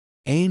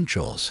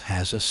Angels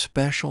has a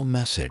special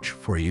message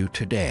for you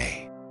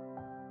today.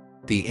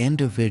 The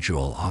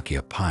individual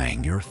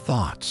occupying your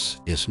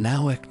thoughts is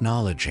now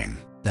acknowledging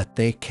that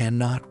they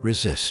cannot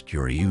resist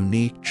your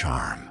unique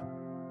charm,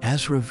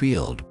 as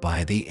revealed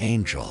by the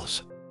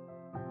angels.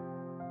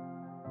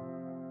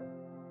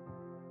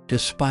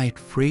 Despite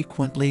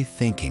frequently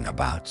thinking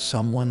about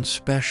someone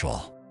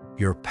special,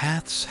 your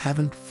paths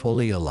haven't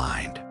fully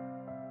aligned.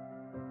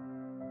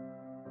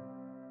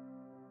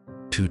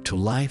 Due to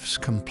life's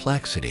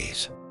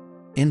complexities,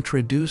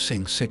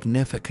 introducing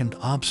significant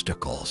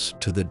obstacles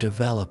to the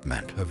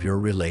development of your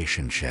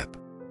relationship.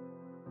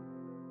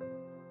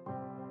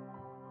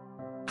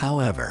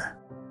 However,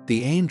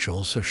 the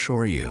angels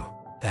assure you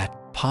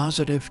that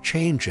positive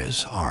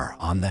changes are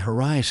on the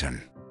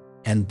horizon,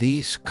 and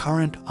these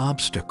current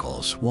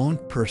obstacles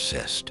won't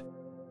persist.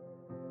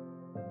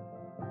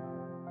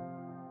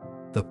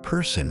 The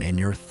person in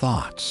your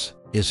thoughts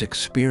is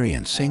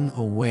experiencing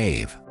a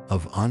wave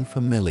of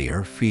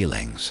unfamiliar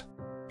feelings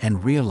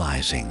and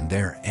realizing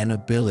their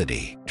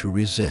inability to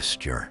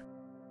resist your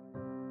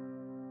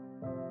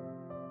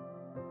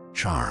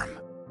charm.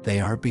 They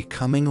are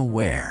becoming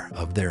aware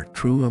of their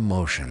true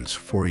emotions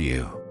for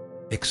you,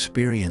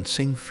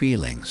 experiencing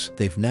feelings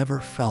they've never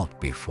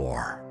felt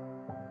before.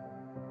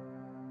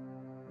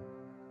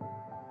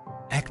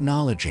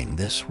 Acknowledging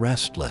this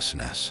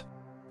restlessness,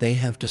 they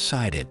have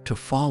decided to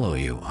follow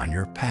you on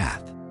your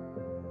path.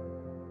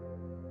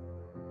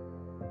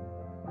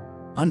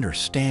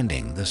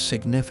 Understanding the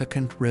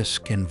significant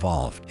risk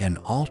involved in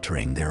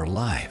altering their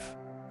life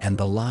and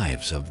the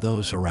lives of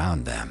those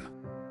around them.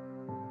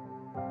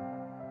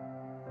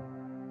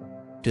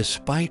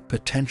 Despite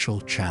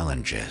potential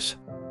challenges,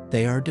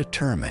 they are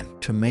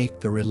determined to make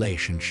the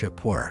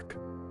relationship work,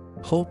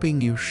 hoping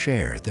you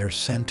share their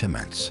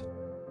sentiments.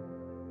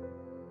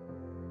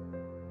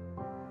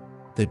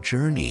 The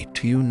journey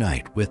to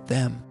unite with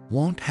them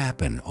won't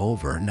happen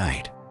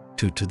overnight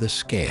due to the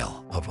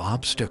scale of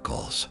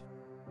obstacles,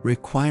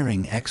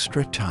 requiring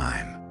extra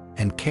time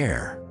and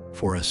care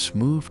for a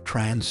smooth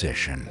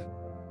transition.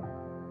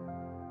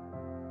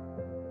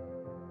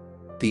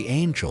 The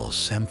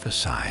angels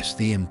emphasize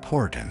the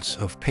importance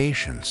of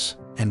patience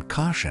and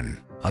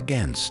caution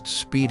against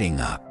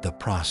speeding up the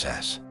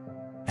process,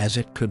 as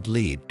it could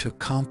lead to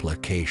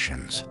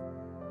complications.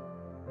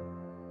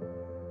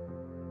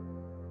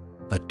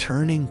 A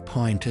turning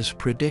point is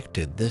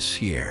predicted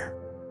this year,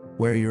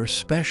 where your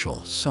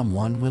special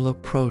someone will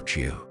approach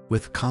you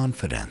with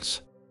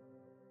confidence,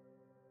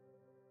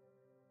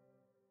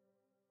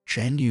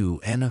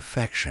 genuine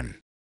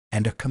affection,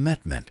 and a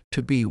commitment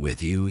to be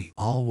with you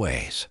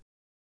always.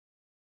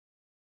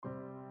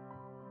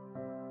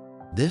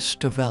 This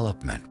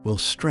development will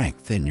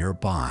strengthen your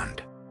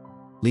bond,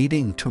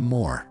 leading to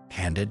more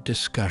candid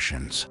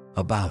discussions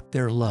about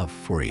their love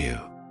for you.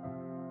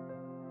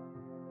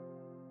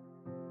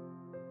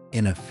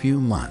 In a few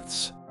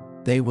months,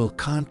 they will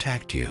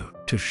contact you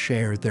to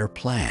share their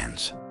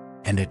plans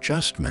and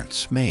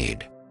adjustments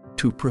made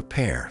to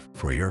prepare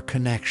for your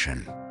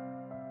connection.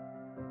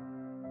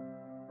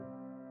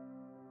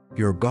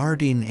 Your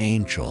guardian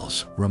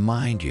angels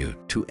remind you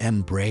to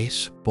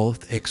embrace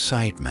both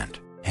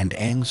excitement and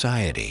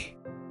anxiety.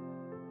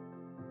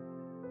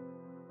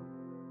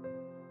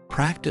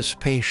 Practice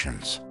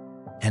patience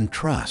and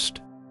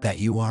trust that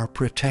you are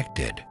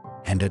protected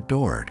and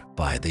adored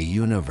by the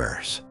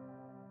universe.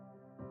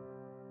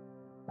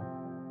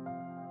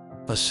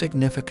 A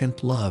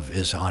significant love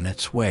is on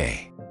its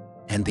way,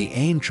 and the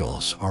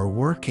angels are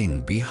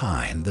working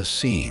behind the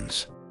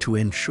scenes to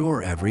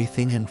ensure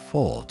everything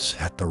unfolds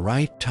at the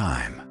right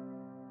time.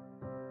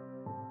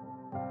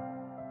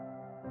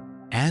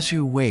 As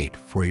you wait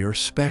for your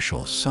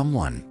special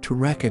someone to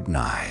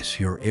recognize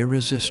your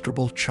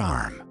irresistible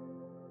charm,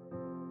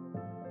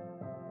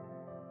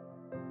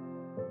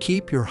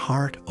 keep your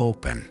heart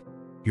open,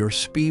 your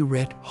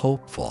spirit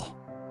hopeful,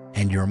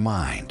 and your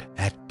mind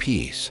at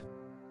peace.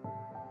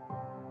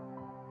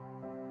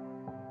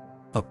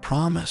 A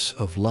promise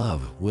of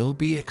love will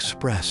be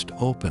expressed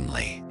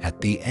openly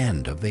at the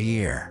end of the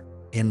year.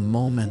 In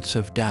moments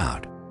of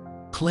doubt,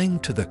 cling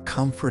to the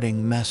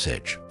comforting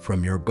message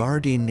from your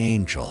guardian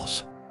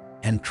angels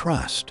and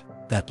trust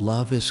that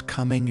love is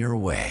coming your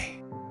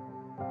way.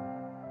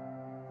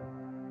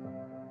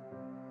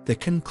 The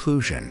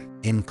conclusion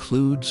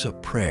includes a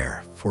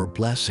prayer for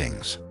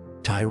blessings,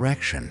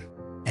 direction,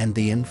 and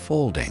the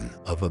unfolding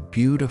of a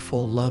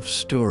beautiful love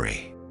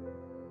story.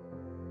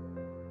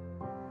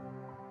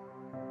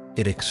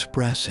 It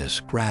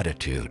expresses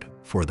gratitude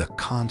for the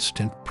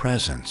constant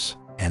presence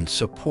and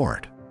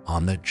support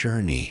on the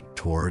journey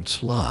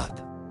towards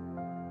love.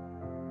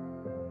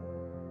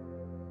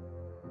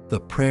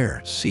 The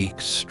prayer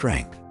seeks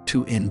strength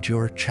to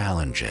endure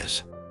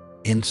challenges,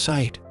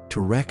 insight to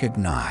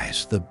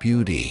recognize the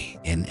beauty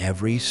in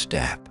every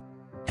step,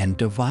 and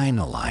divine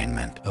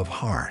alignment of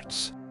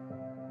hearts.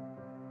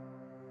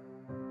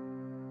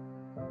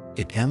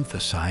 It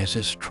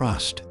emphasizes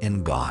trust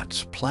in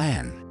God's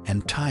plan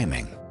and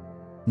timing,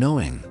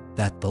 knowing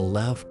that the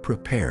love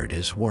prepared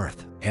is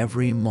worth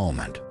every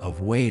moment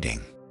of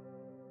waiting.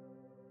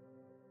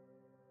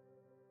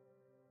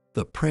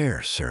 The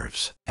prayer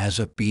serves as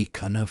a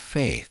beacon of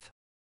faith,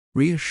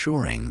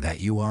 reassuring that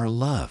you are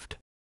loved,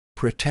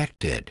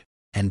 protected,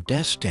 and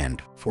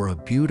destined for a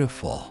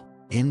beautiful,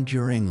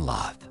 enduring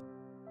life.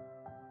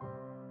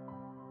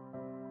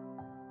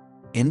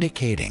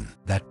 Indicating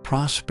that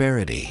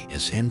prosperity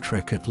is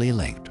intricately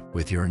linked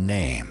with your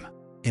name,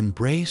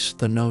 embrace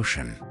the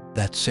notion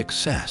that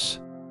success,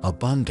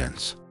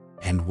 abundance,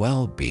 and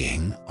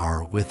well-being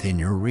are within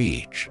your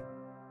reach.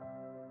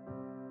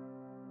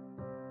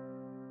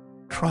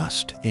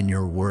 Trust in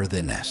your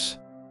worthiness,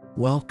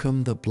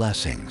 welcome the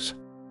blessings,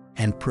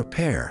 and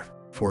prepare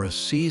for a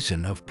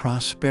season of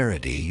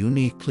prosperity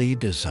uniquely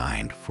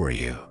designed for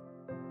you.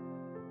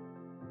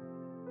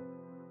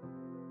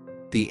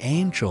 The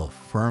angel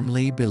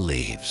firmly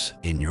believes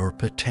in your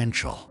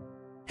potential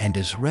and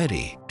is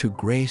ready to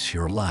grace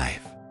your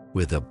life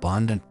with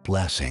abundant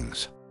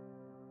blessings.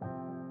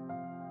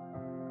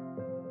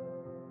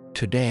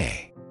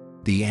 Today,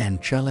 the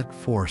angelic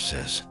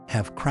forces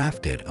have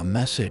crafted a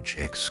message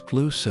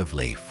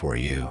exclusively for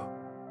you,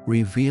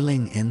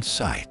 revealing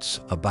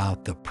insights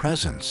about the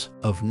presence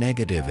of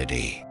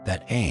negativity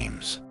that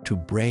aims to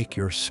break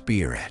your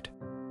spirit.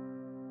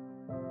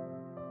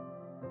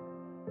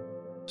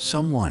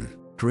 Someone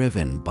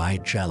driven by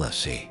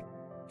jealousy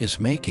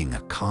is making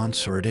a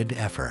concerted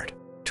effort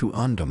to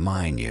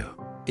undermine you.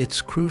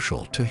 It's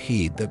crucial to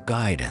heed the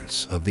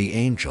guidance of the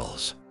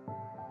angels.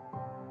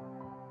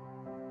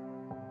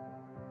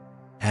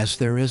 As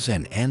there is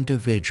an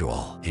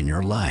individual in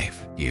your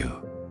life,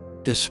 you,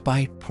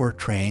 despite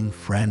portraying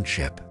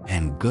friendship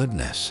and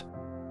goodness,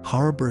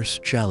 harbors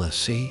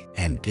jealousy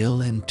and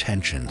ill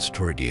intentions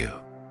toward you.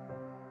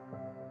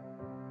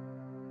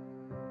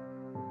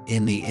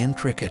 In the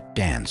intricate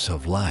dance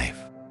of life,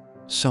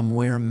 some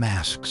wear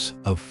masks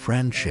of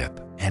friendship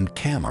and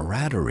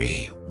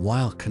camaraderie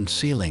while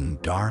concealing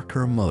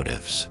darker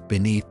motives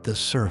beneath the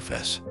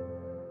surface.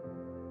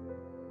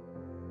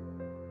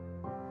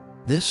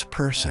 This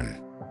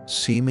person,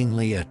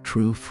 seemingly a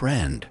true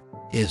friend,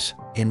 is,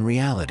 in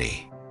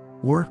reality,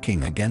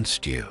 working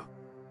against you,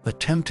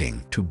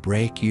 attempting to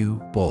break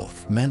you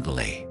both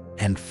mentally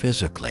and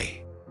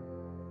physically.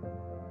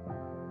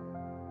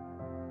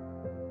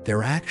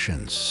 Their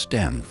actions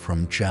stem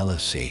from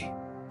jealousy,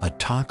 a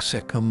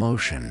toxic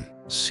emotion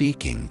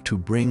seeking to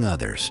bring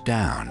others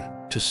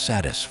down to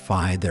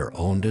satisfy their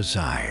own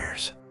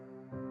desires.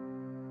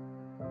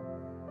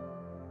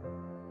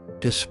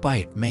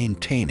 Despite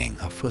maintaining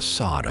a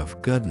facade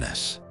of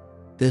goodness,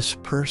 this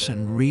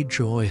person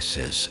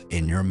rejoices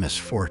in your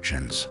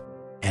misfortunes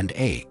and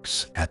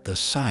aches at the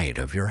sight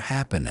of your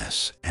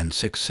happiness and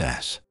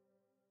success.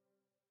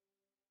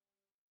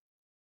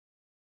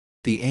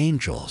 The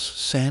angels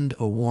send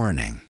a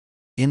warning,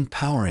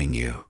 empowering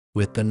you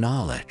with the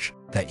knowledge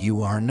that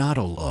you are not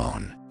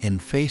alone in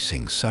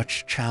facing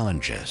such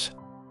challenges.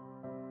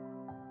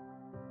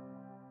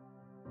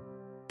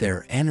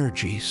 Their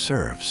energy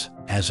serves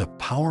as a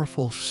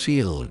powerful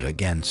shield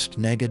against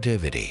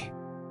negativity,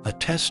 a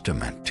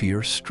testament to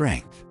your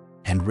strength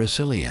and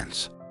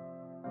resilience.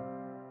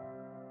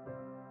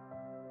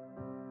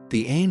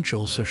 The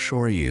angels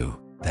assure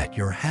you that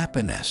your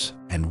happiness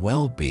and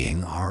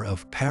well-being are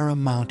of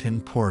paramount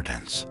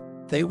importance.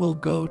 They will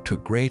go to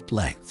great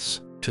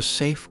lengths to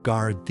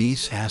safeguard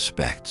these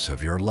aspects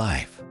of your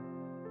life.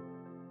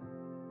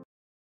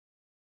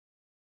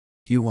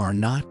 You are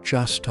not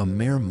just a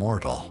mere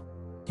mortal.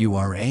 You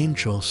are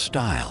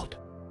angel-styled,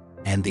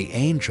 and the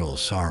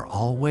angels are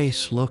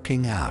always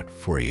looking out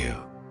for you.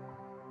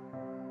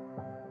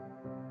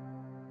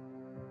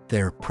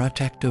 Their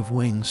protective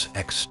wings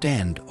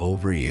extend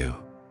over you,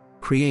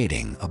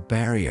 creating a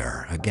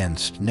barrier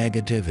against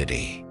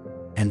negativity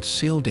and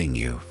shielding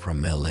you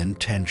from ill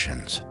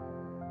intentions.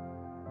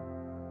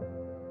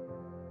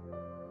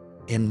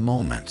 In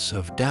moments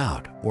of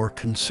doubt or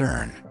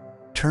concern,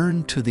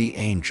 turn to the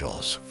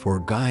angels for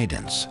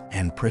guidance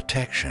and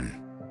protection.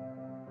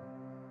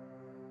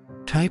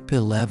 Type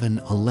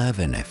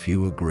 1111 if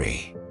you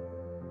agree.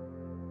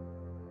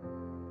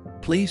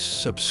 Please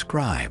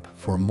subscribe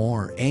for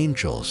more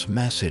angels'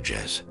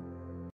 messages.